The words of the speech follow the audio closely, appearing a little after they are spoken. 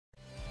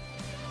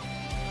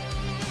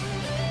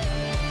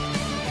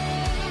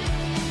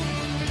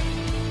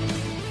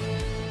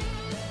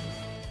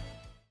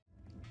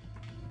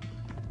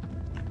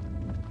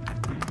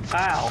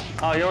Ow.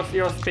 Oh,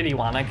 you're a spitty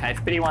one. Okay,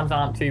 spitty ones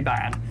aren't too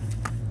bad.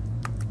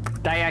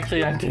 They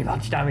actually don't do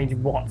much damage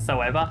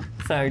whatsoever.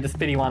 So the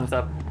spitty ones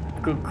are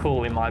good,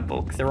 cool in my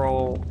books. They're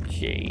all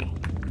G.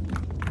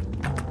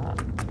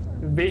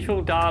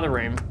 Visual data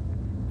room.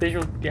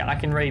 Yeah, I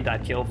can read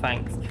that, Jill,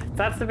 thanks. So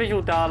that's the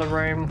visual data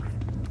room.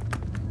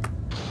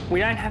 We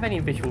don't have any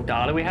visual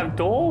data. We have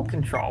door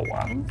control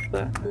ones,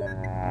 but...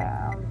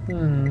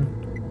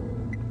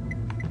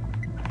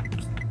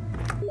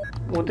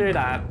 We'll do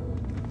that.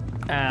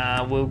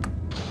 I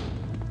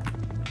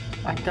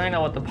don't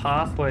know what the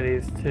password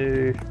is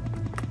to...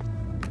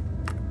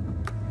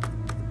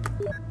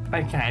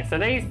 Okay, so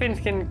these things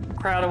can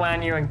crowd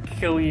around you and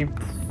kill you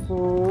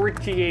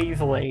pretty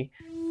easily.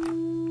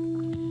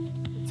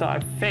 So I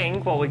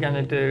think what we're going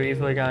to do is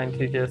we're going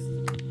to just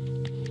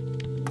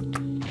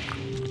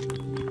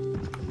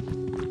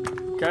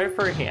go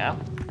through here.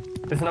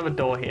 There's another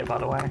door here, by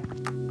the way.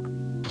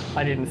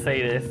 I didn't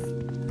see this.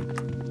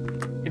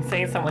 It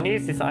seems someone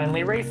used this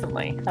only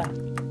recently. Huh.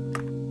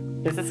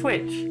 There's a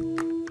switch.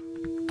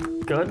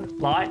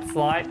 Good. Lights,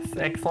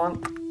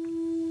 excellent.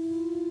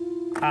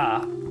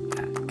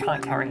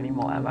 Can't carry any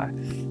more ammo.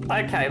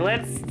 Okay,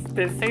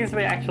 there seems to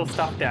be actual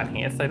stuff down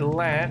here, so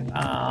let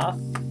us...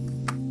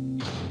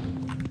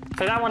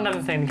 So that one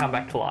doesn't seem to come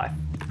back to life,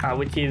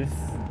 which is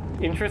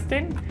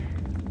interesting.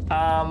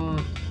 I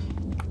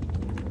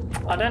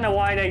don't know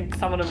why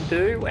some of them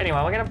do. Anyway,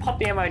 we're going to pop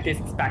the ammo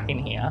discs back in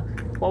here.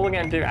 What we're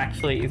going to do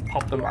actually is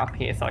pop them up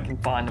here so I can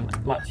find them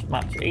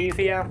much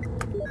easier,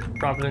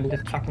 rather than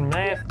just chucking them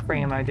there.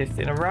 3 ammo discs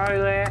in a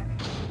row there.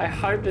 I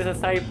hope there's a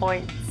save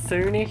point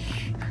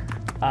soonish,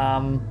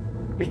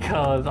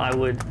 because I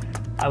would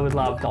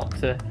love not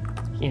to,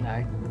 you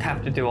know,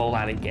 have to do all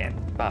that again.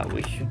 But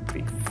we should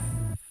be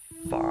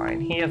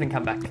fine. He hasn't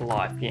come back to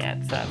life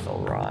yet, so that's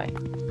alright.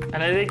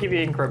 And I did give you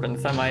ink ribbon,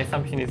 so my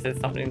assumption is there's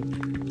something...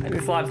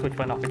 This light switch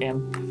went off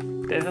again.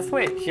 There's a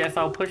switch. Yes,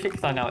 I'll push it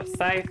because I know it's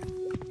safe.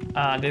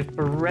 There's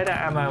Beretta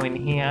ammo in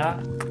here.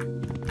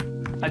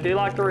 I do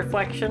like the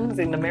reflections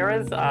in the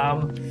mirrors.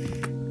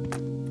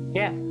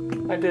 Yeah,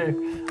 I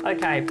do.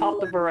 Okay,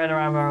 pop the Beretta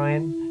ammo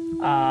in.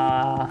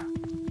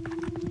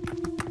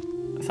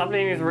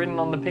 Something is written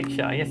on the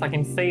picture. Yes, I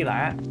can see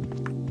that.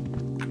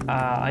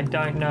 I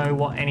don't know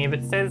what any of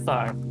it says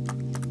though,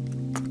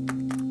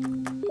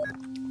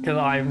 because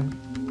I'm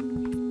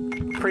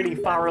pretty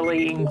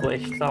thoroughly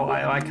English, so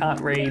I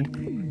can't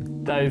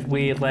read those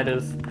weird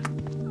letters.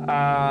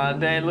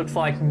 There looks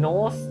like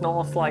Norse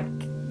like...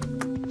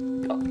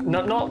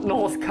 Not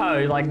Norse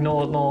code, like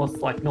Norse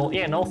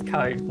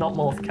code, not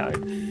Morse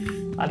code.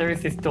 There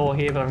is this door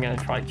here, but I'm going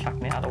to try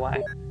chucking it out of the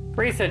way.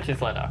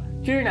 Researcher's letter.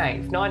 June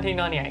 8th,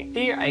 1998.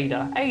 Dear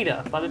Ada.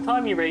 Ada, by the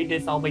time you read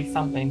this, I'll be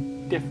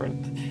something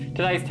different.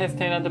 Today's test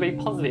turned out to be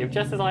positive,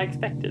 just as I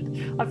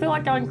expected. I feel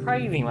like going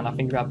crazy when I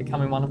think about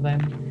becoming one of them.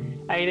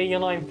 Ada, you're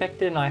not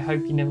infected, and I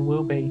hope you never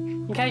will be.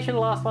 In case you're the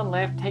last one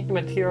left, take the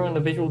material in the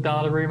visual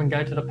data room and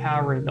go to the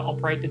power room to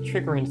operate the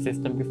triggering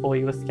system before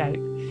you escape.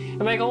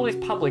 And make all this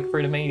public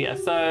through the media,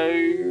 so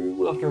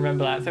we'll have to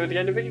remember that. So we have to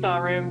go to the visual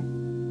data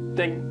room,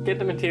 then get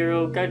the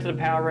material, go to the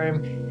power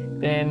room,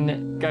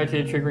 then go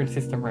to the triggering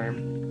system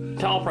room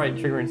to operate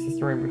the triggering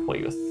system room before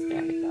you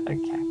escape.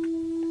 Okay.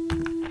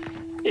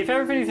 If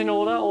everything's in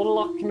order,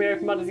 Autolock can be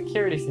opened by the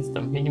security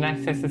system. You can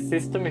access the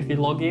system if you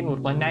log in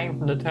with my name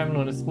from the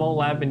terminal in a small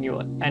lab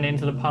and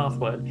enter the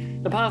password.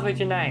 The password is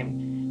your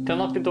name. To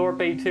unlock the door at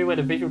B2 where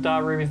the visual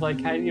data room is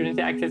located, you need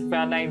to access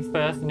our names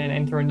first and then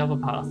enter another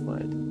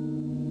password.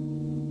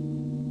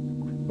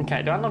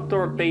 Okay, to unlock the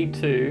door at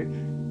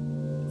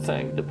B2,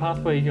 so the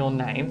password is your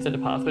name, so the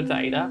password's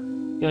Ada.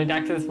 You'll need to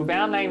access with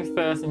our names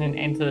first and then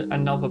enter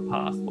another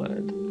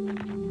password.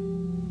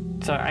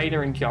 So Ada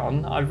and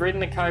John, I've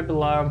written the code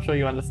below, I'm sure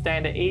you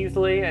understand it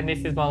easily, and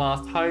this is my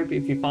last hope.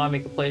 If you find me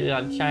completely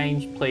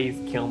unchanged, please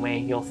kill me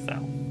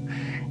yourself.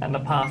 And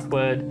the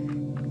password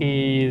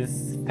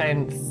is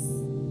fence,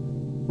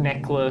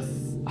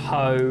 necklace,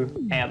 hoe,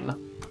 M.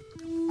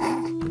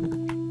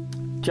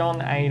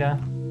 John, Ada.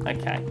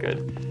 Okay,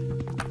 good.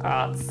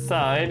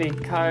 So the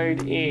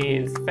code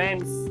is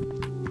fence.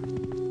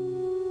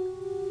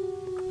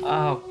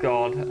 Oh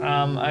god,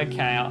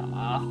 okay,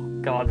 oh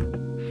god.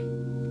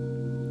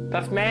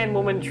 That's man,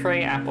 woman,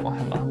 tree, apple.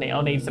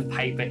 I'll need some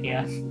paper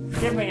here.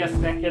 Give me a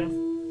second.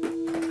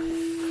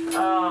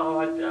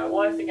 Oh,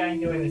 why is the game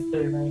doing this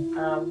to me?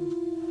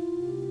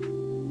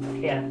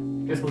 Yeah,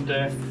 this will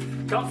do.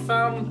 Got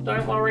some,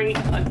 don't worry.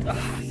 God.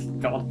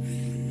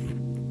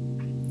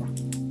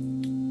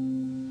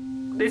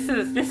 This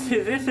is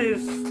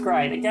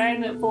great. A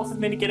game that forces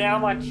me to get out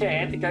of my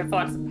chair to go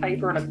find some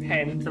paper and a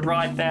pen to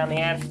write down the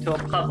answer to a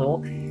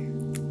puzzle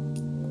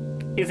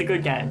is a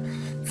good game.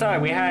 So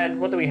we had,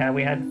 what do we have?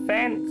 We had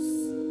fence,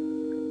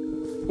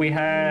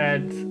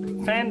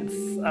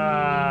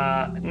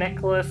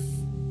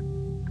 necklace,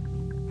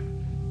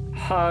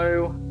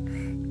 hoe,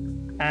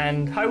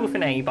 and hoe with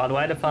an E, by the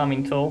way, the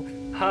farming tool,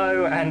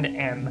 hoe and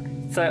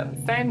M. So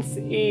fence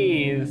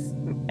is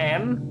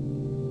M,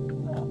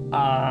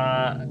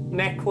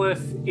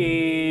 necklace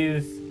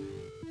is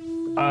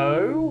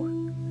O.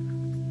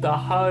 The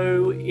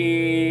ho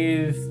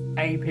is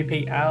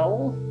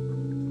APPL.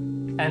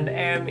 And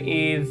M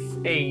is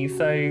E.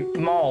 So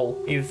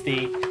mole is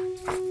the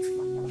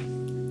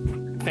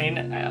thing.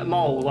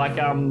 Mole, like,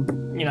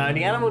 you know,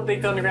 the animal that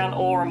lives underground,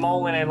 or a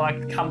mole in a,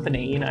 like,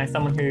 company, you know,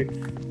 someone who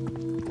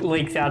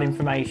leaks out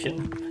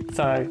information.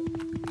 So,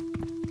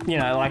 you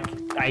know, like,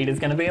 Ada's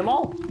gonna be a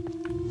mole.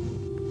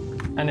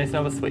 And there's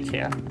another switch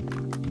here.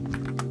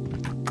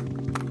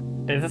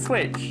 There's a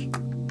switch.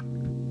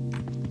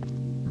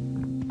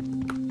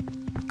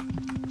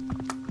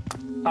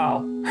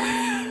 Oh.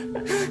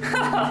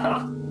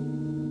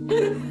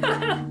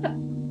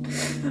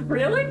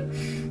 Really?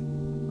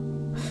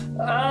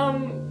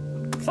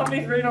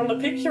 Something's written on the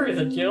picture, is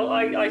it, Jill?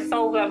 I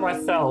solved that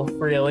myself,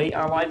 really.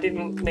 I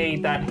didn't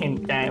need that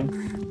hint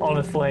game,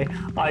 honestly.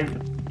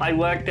 I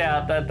worked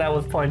out that that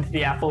was pointing to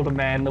the apple, the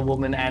man, the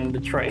woman, and the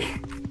tree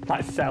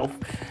myself.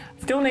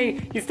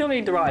 You still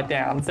need to write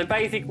down. So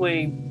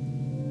basically,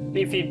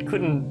 if you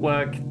couldn't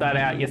work that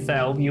out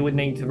yourself, you would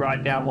need to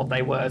write down what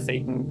they were so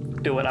you can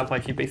do it,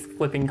 otherwise you'd be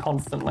flipping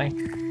constantly.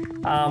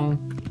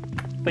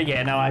 But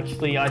yeah, no,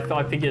 actually,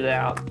 I figured it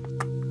out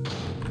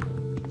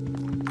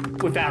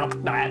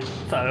without that.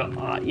 So,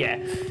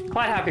 yeah,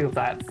 quite happy with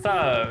that.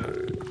 So,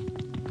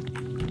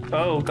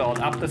 oh god,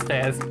 up the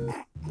stairs.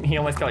 He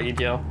almost got you,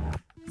 Jill.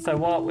 So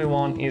what we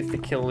want is to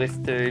kill this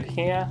dude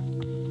here.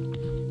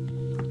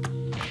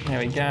 There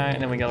we go,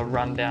 and then we gotta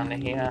run down to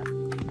here.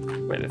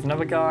 Where there's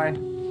another guy.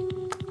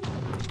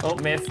 Oh,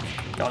 missed.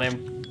 Got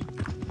him.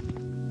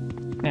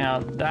 Now,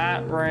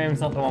 that room's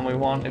not the one we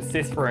want. It's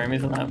this room,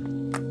 isn't it?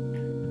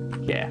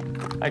 Yeah.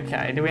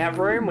 Okay, do we have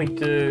room? We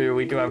do.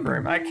 We do have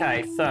room.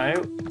 Okay, so,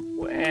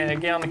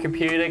 get on the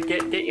computer.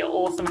 Get your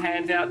awesome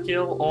hands out,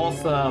 Jill.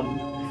 Awesome.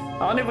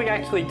 I wonder if we can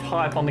actually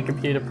type on the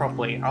computer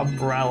properly.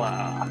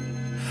 Umbrella.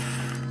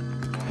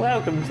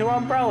 Welcome to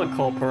Umbrella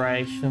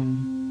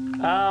Corporation.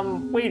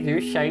 We do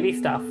shady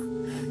stuff.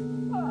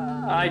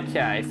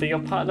 Okay, so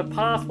the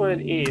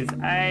password is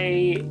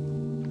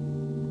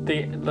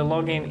the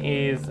login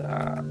is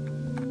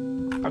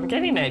I'm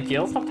getting there,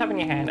 Jill. Stop tapping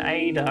your hand.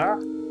 Ada.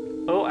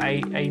 Oh,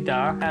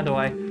 Ada. How do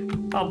I?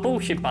 Oh,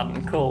 bullshit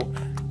button. Cool.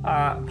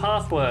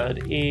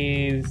 Password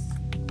is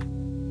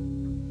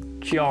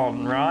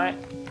John, right?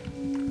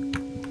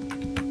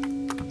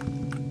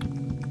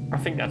 I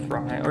think that's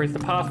right. Or is the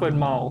password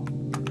mole?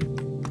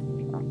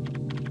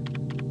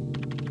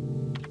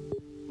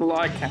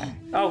 Okay.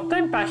 Oh,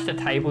 don't bash the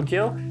table,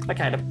 Jill.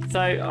 Okay,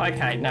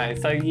 okay, no.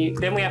 So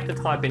then we have to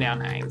type in our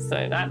name.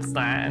 So that's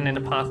that, and then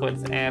the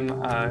password's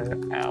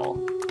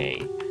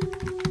M-O-L-E.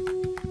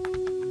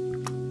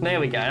 There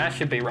we go, that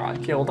should be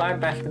right, Jill. Don't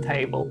bash the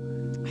table.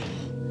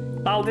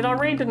 Oh, did I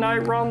read the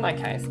note wrong?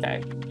 Okay,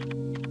 escape.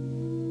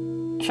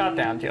 Shut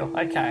down, Jill.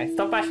 Okay,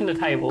 stop bashing the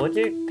table. Would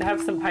you have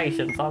some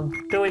patience? I'm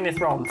doing this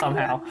wrong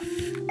somehow.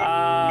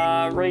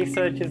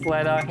 Researcher's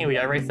letter. Here we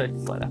go,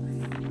 researcher's letter.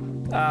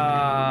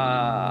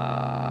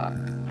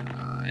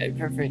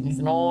 Everything is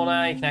in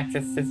order. You can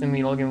access the system.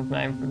 You log in with the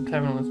name from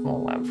terminal and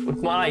small lab. You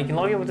can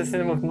log in with the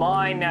system with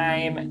my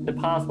name. The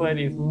password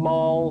is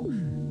mole,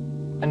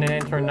 and then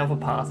enter another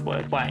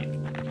password. Wait.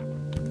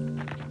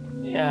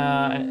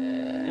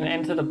 And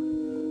enter the.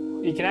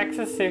 You can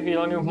access if you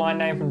log in with my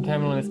name from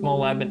terminal and small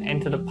lab and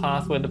enter the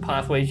password. The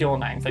password is your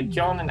name. So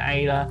John and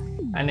Ada,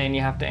 and then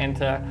you have to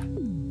enter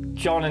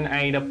John and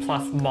Ada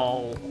plus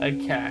mole.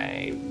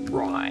 Okay,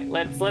 right.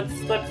 Let's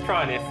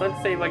try this. Let's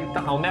see if I can.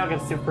 Oh, now I'm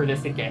gonna sit through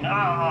this again.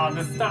 Oh,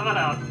 the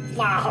startup.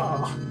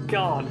 Oh,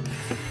 God.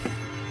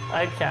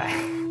 Okay.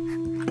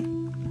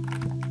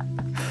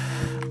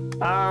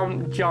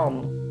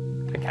 John.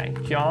 Okay,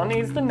 John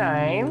is the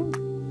name.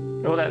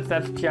 Oh, that's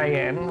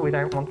JN. We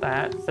don't want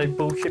that. So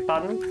bullshit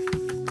button.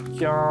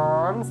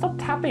 John. Stop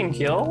tapping,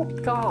 Jill.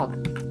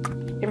 God.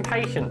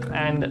 Impatient.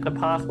 And the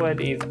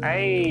password is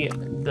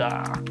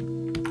Ada.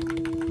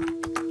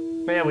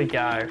 There we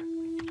go.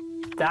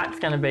 That's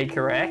going to be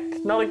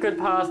correct. Not a good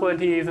password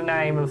to use the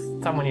name of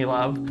someone you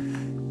love.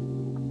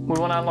 We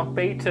want to unlock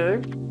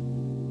B2.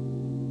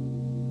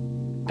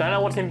 Don't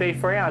know what's in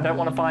B3. I don't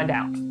want to find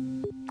out.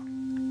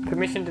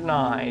 Permission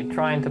denied.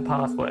 Try enter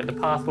password. The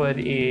password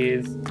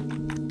is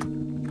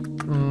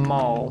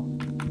mole.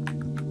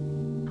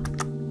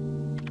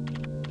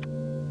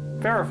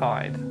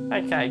 Verified.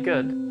 Okay,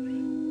 good.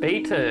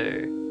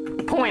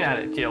 B2. Point at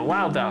it, Jill.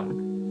 Well done.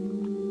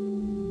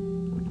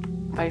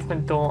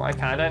 Basement door.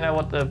 Okay, I don't know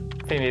what the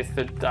thing is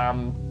for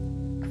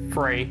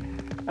free.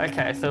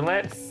 Okay, so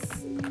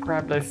let's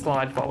grab those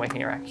slides while we're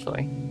here,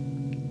 actually.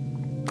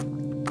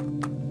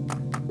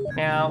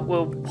 Now,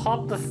 we'll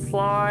pop the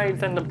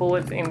slides and the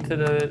bullets into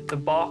the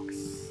box.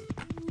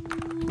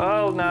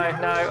 Oh, no.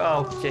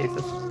 Oh,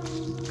 Jesus.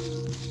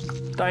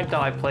 Don't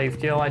die, please,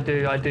 Jill. I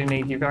do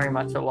need you very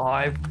much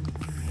alive.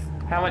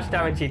 How much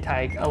damage you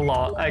take? A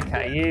lot.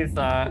 Okay, use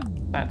that.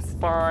 That's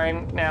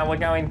fine. Now we're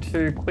going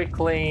to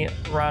quickly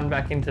run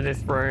back into this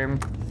room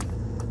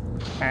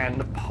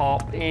and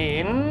pop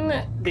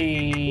in the...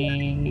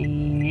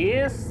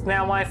 Yes.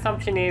 Now my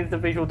assumption is the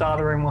visual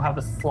data room will have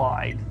a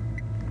slide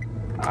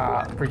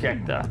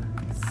projector.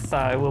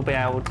 So we'll be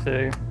able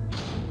to,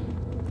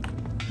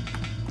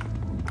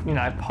 you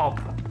know, pop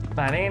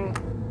that in.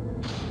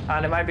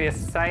 There may be a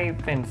save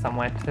pin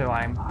somewhere too,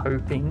 I'm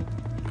hoping.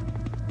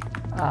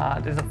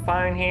 There's a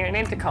phone here, an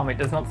intercom. It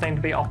does not seem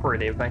to be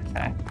operative.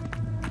 Okay.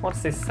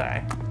 What's this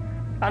say?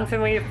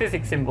 Unfamiliar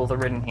physics symbols are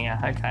written here.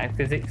 Okay,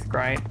 physics,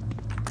 great.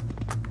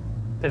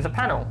 There's a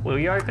panel. Will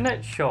you open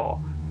it? Sure.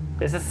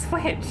 There's a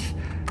switch.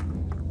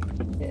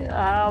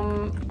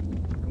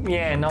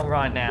 Yeah, not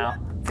right now.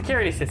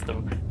 Security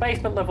system.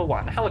 Basement level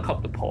 1.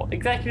 Helicopter port.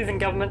 Executives and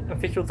government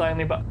officials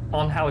only but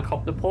on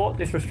helicopter port.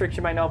 This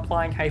restriction may not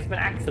apply in case of an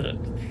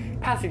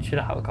accident. Passage to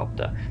the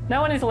helicopter. No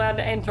one is allowed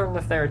to enter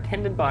unless they're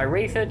attended by a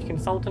research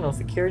consultant or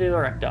security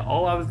director.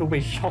 All others will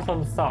be shot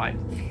on sight.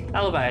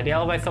 Elevator. The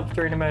elevator stops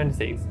during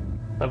emergencies.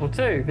 Level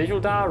 2.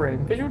 Visual data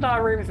room. Visual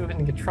data room is within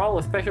the control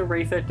of Special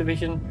Research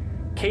Division.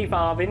 Chief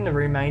Arvin, the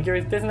room manager,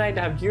 is designated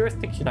to have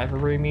jurisdiction over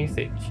room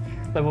usage.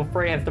 Level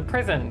 3 has the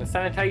prison. The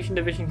Sanitation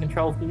Division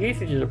controls the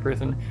usage of the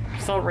prison.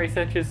 Consultant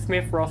researchers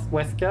Smith, Ross,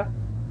 Wesker.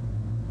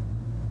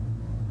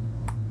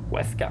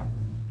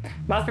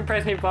 Must be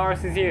present if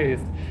virus is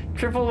used.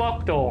 Triple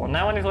lock door.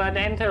 No one is allowed to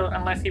enter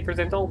unless he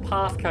presents all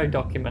passcode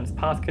documents.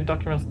 Passcode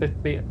documents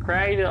must be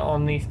created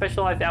on the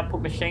specialised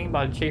output machine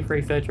by the chief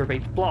researcher of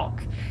each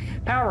block.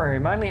 Power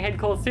room. Only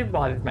headquarters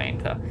supervisors may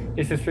enter.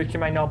 This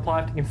restriction may not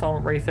apply if the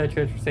consultant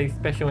researcher has received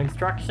special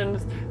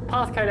instructions.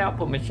 Passcode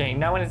output machine.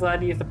 No one is allowed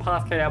to use the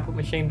passcode output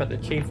machine but the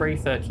chief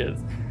researchers.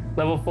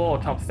 Level 4,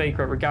 top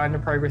secret. Regarding the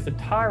progress of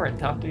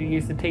Tyrant after the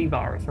use of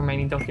T-Virus.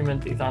 Remaining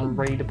document is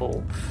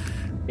unreadable.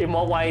 In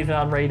what way is it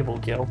unreadable,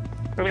 Jill?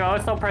 Anyway,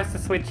 let's not press the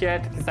switch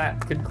yet because that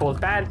could cause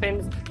bad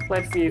things.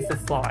 Let's use the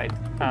slide.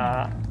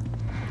 I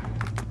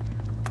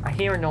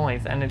hear a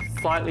noise and it's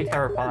slightly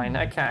terrifying.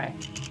 Okay.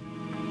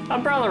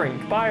 Umbrella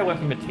Inc.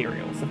 Bioweapon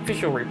Materials.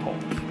 Official report.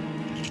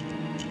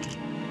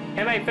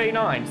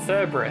 MAV9.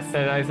 Cerberus.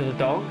 So those are the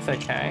dogs.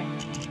 Okay.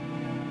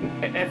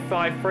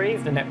 F53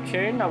 is the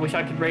Neptune. I wish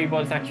I could read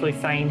what it's actually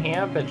saying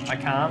here, but I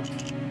can't.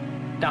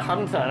 The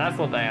Hunter. That's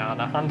what they are.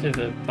 The Hunters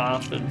are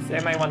bastards.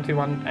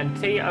 MA121 and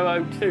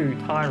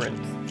T002 Tyrant.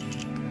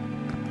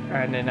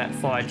 And then that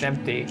slide's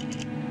empty.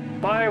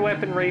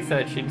 Bioweapon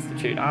Research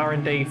Institute.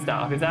 R&D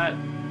staff. Is that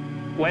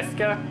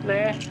Wesker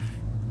there?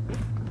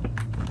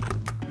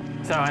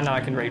 So I know I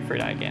can read through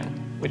that again,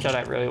 which I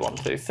don't really want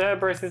to.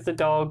 Cerberus is the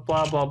dog,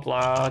 blah, blah,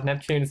 blah.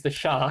 Neptune's the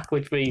shark,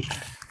 which we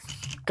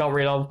got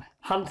rid of.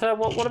 Hunter,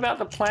 what about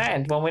the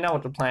plant? Well, we know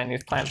what the plant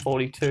is, plant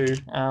 42.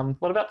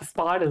 What about the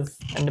spiders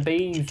and the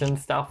bees and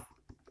stuff?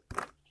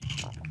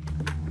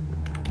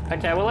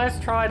 Okay, well, let's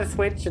try to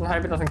switch and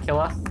hope it doesn't kill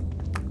us.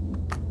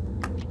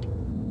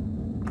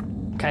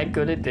 Okay,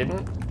 good, it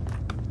didn't.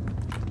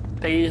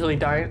 They usually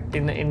don't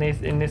in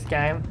this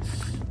game.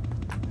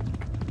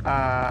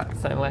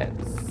 So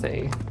let's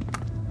see.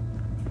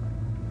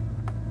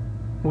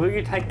 Will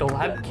you take the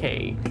lab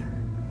key?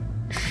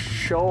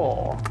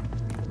 Sure.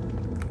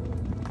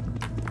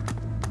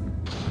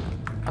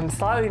 I'm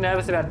slightly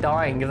nervous about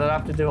dying because I'd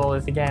have to do all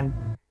this again.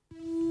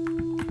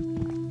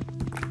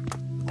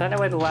 Don't know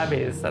where the lab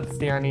is, that's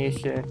the only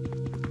issue.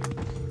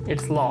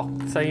 It's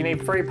locked, so you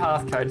need 3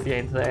 passcodes to get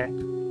into there.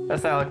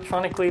 That's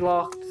electronically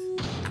locked.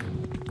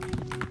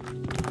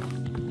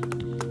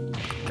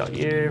 Got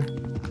you.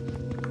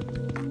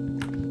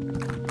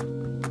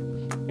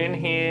 In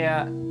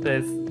here,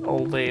 there's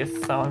all this,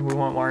 so we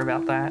won't worry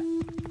about that.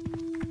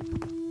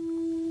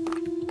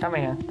 Come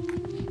here.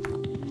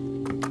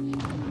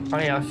 Oh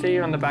yeah, I'll see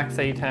you on the back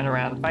so you turn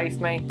around and face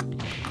me.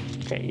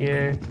 Get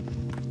you.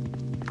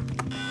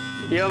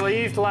 You've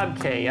used lab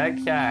key.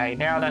 Okay,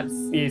 now that's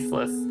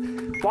useless.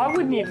 Why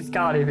wouldn't you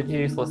discard it if it's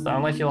useless though,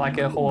 unless you're like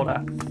a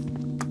hoarder?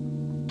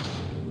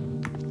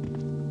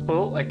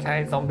 Oh,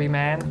 okay, zombie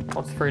man.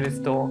 What's through this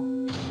door?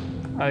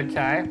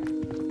 Okay.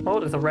 Oh,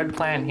 there's a red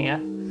plant here.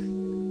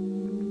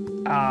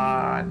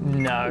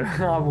 No,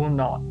 I will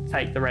not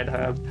take the red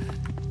herb.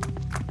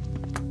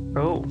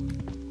 Oh.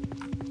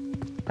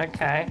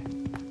 Okay.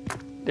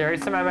 There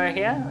is some ammo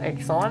here.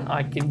 Excellent.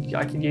 I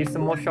could use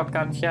some more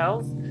shotgun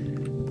shells.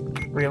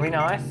 Really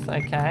nice.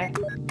 Okay.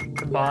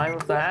 Combine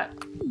with that.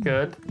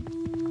 Good.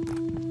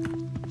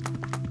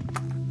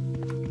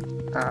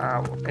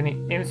 Any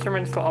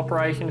instruments for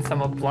operation?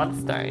 Some are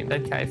bloodstained.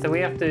 Okay, so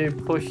we have to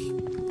push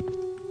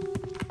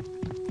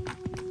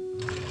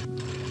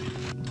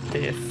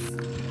this.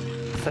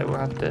 So we'll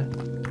have to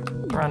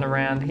run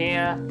around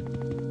here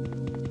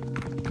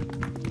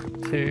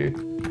to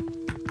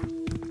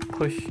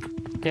push,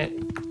 get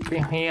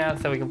here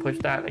so we can push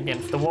that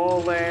against the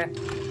wall there.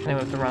 And then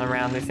we have to run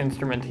around this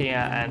instrument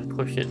here and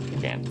push it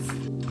against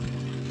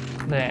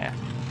there.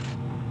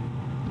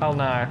 Oh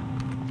no.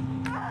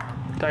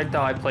 Don't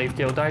die, please,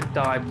 Jill. Don't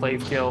die,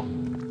 please, Jill.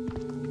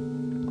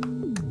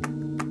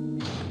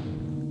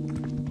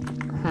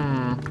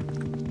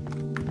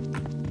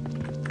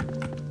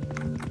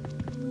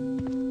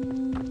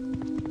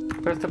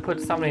 We have to put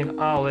something.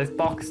 Oh, there's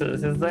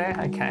boxes, is there?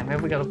 Okay,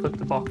 maybe we gotta put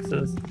the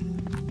boxes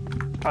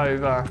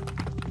over.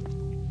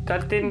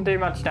 That didn't do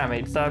much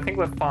damage, so I think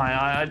we're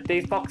fine.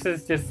 These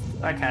boxes just.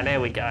 Okay, there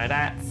we go.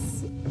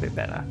 That's bit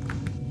better.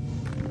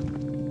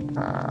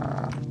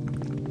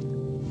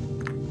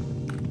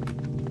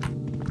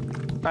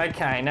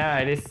 Okay,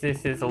 no, this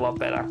is a lot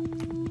better.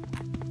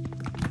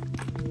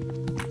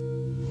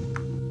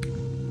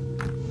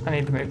 I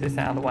need to move this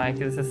out of the way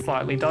because this is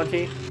slightly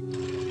dodgy.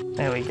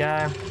 There we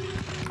go.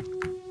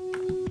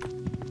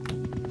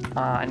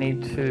 I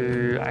need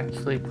to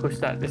actually push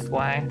that this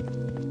way.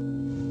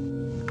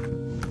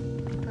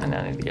 And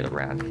I need to get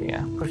around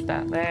here. Push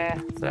that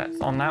there, so that's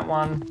on that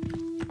one.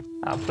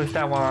 I'll push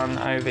that one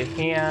over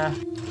here.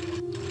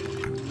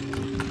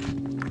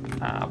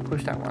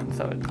 Push that one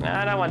so it's... No,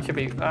 that one should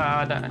be...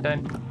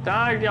 don't...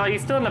 Oh, you're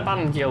still in the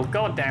button, Jill.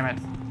 God damn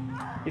it.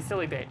 You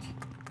silly bitch.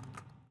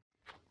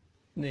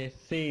 This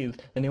is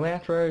the new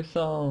outro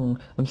song.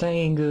 I'm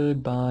saying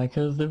goodbye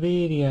cause the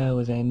video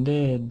has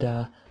ended.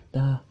 Da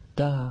da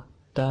da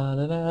da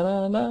da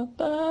da da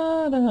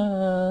da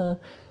da.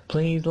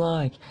 Please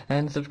like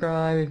and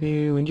subscribe if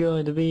you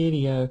enjoyed the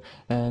video,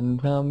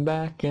 and come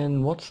back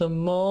and watch some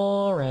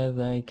more as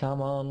they come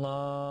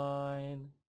online.